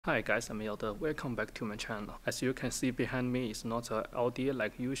Hi guys, I'm Yoda. Welcome back to my channel. As you can see behind me is not an Audi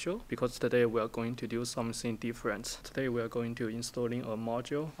like usual, because today we are going to do something different. Today we are going to installing a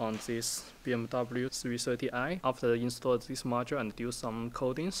module on this BMW 330i. After install this module and do some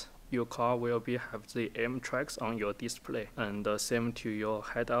codings, your car will have the M tracks on your display, and same to your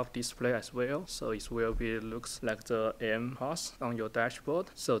head-up display as well. So it will looks like the M path on your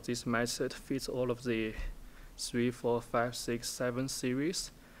dashboard. So this method fits all of the 3, 4, 5, 6, 7 series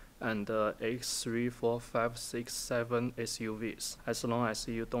and 8, 3, 4, 5, 6, 7 SUVs, as long as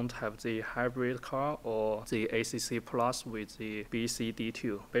you don't have the hybrid car or the ACC Plus with the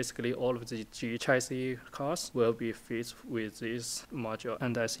BCD2. Basically, all of the G chassis cars will be fit with this module.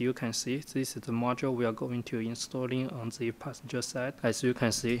 And as you can see, this is the module we are going to installing on the passenger side. As you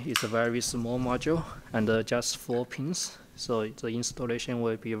can see, it's a very small module and just 4 pins. So the installation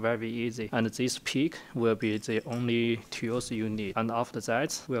will be very easy, and this peak will be the only tools you need. And after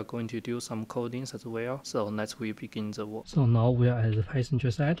that, we are going to do some codings as well. So let's begin the work. So now we are at the passenger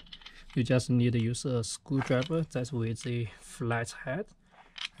side. You just need to use a screwdriver that's with a flat head,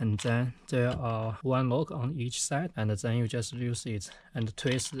 and then there are 1 lock on each side, and then you just use it and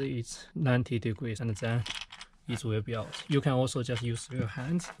twist it 90 degrees, and then it will be out. You can also just use your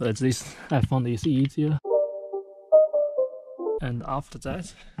hands, but this I found is easier. And after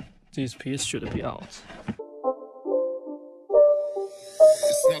that, this piece should be out.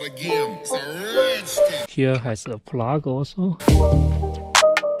 It's not a game, it's a rich game. Here has a plug also.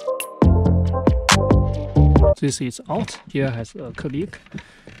 This is out. Here has a click.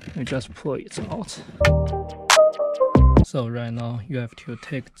 You just pull it out. So right now you have to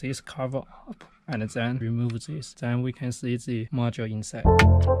take this cover up and then remove this. Then we can see the module inside.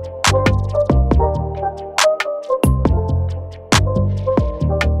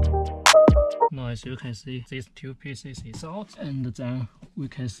 Now as you can see, these 2 pieces is out, and then we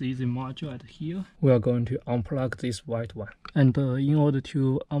can see the module at here. We are going to unplug this white one, and in order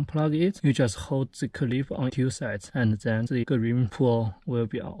to unplug it, you just hold the clip on 2 sides, and then the green pole will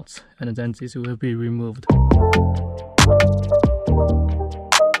be out, and then this will be removed.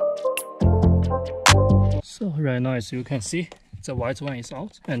 So right now, as you can see, the white one is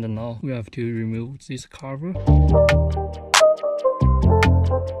out, and now we have to remove this cover.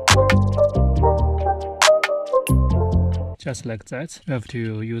 Just like that. You have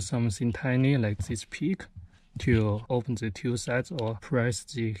to use something tiny like this peak to open the 2 sides or press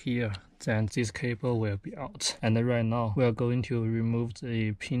the here. Then this cable will be out. And right now we are going to remove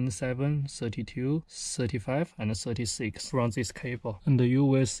the pin 7, 32, 35 and 36 from this cable. And you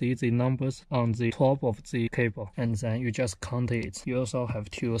will see the numbers on the top of the cable. And then you just count it. You also have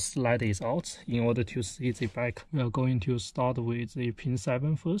to slide it out in order to see the back. We are going to start with the pin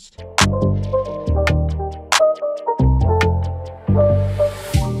 7 first.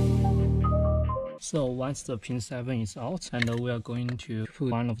 So once the pin 7 is out, and we are going to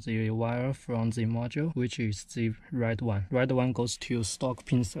put one of the wire from the module, which is the red one. Red one goes to stock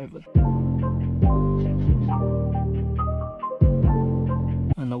pin 7.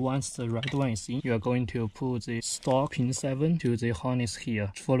 And once the red one is in, you are going to put the stock pin 7 to the harness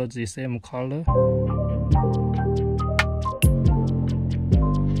here. Follow the same color.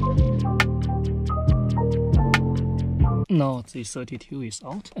 Now the 32 is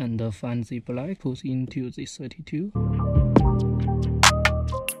out, and find the black, put into the 32.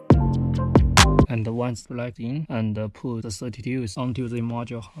 And once black in, and put the 32 onto the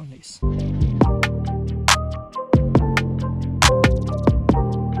module harness.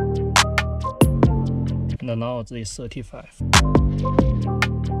 And now the 35.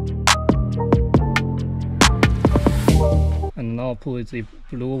 And now put the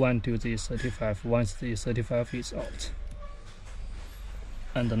blue one to the 35 once the 35 is out.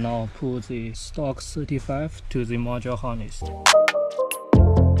 And now put the stock 35 to the module harness.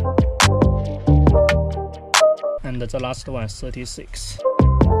 And the last one 36.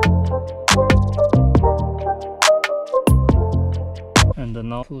 And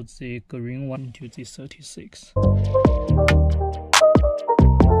now put the green one to the 36.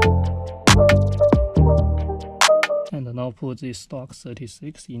 And now put the stock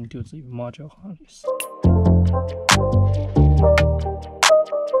 36 into the module harness.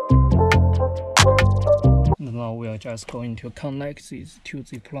 And now we are just going to connect this to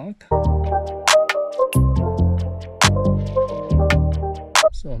the plug.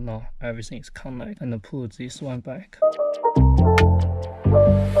 So now everything is connected, and put this one back.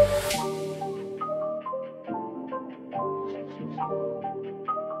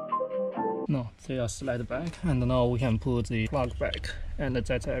 Now they are slide back, and now we can put the plug back, and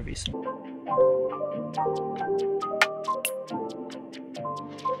that's everything.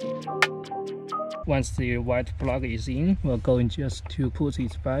 Once the white plug is in, we're going just to put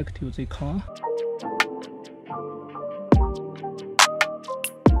it back to the car.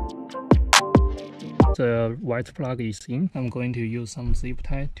 The white plug is in. I'm going to use some zip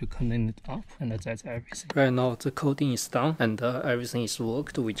tie to clean it up, and that's everything. Right now the coating is done and everything is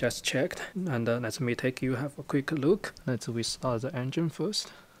worked. We just checked, and let me take you have a quick look. Let's restart the engine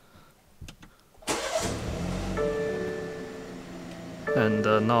first. And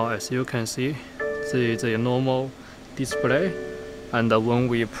now as you can see, the normal display, and when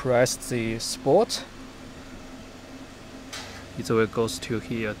we press the sport, it will goes to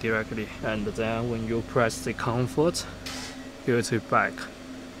here directly, and then when you press the comfort, here is back.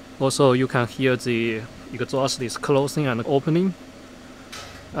 Also you can hear the exhaust is closing and opening,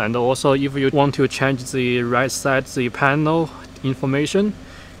 and also if you want to change the right side the panel information,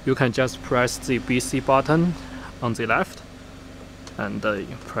 you can just press the BC button on the left and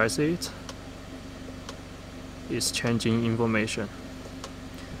you press it. It's changing information.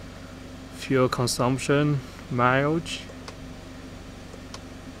 Fuel consumption, mileage,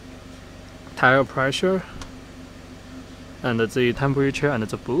 tire pressure, and the temperature and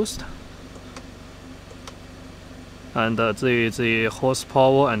the boost, and the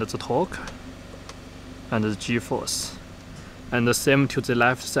horsepower and the torque, and the G-force. And the same to the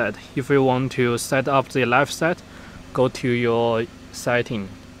left side. If you want to set up the left side, go to your setting.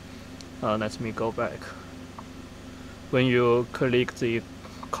 Let me go back. When you click the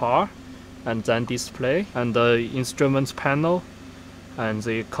car and then display and the instruments panel and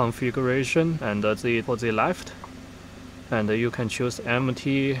the configuration and for the left, and you can choose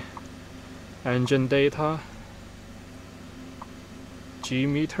empty, engine data, G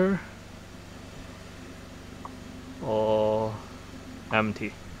meter, or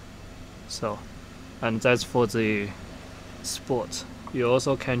empty. So, and that's for the sport. You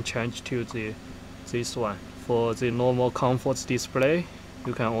also can change to this one. For the normal comfort display,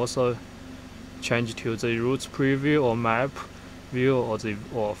 you can also change to the route preview or map view or the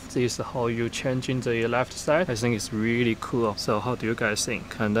off. This is how you change in the left side. I think it's really cool. So how do you guys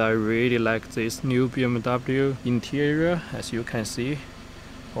think? And I really like this new BMW interior. As you can see,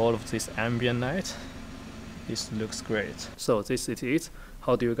 all of this ambient light. This looks great. So this is it.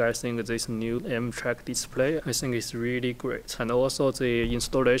 How do you guys think this new M-Track display? I think it's really great. And also the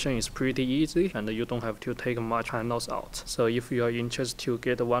installation is pretty easy and you don't have to take much panels out. So if you are interested to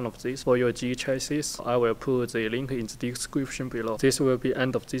get one of these for your G chassis, I will put the link in the description below. This will be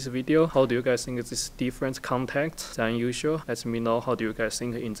end of this video. How do you guys think this different content than usual? Let me know how do you guys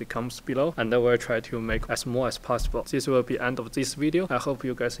think in the comments below, and I will try to make as more as possible. This will be end of this video. I hope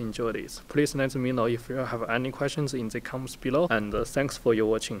you guys enjoyed it. Please let me know if you have any questions in the comments below, and thanks for your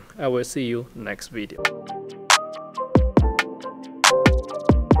watching. I will see you next video.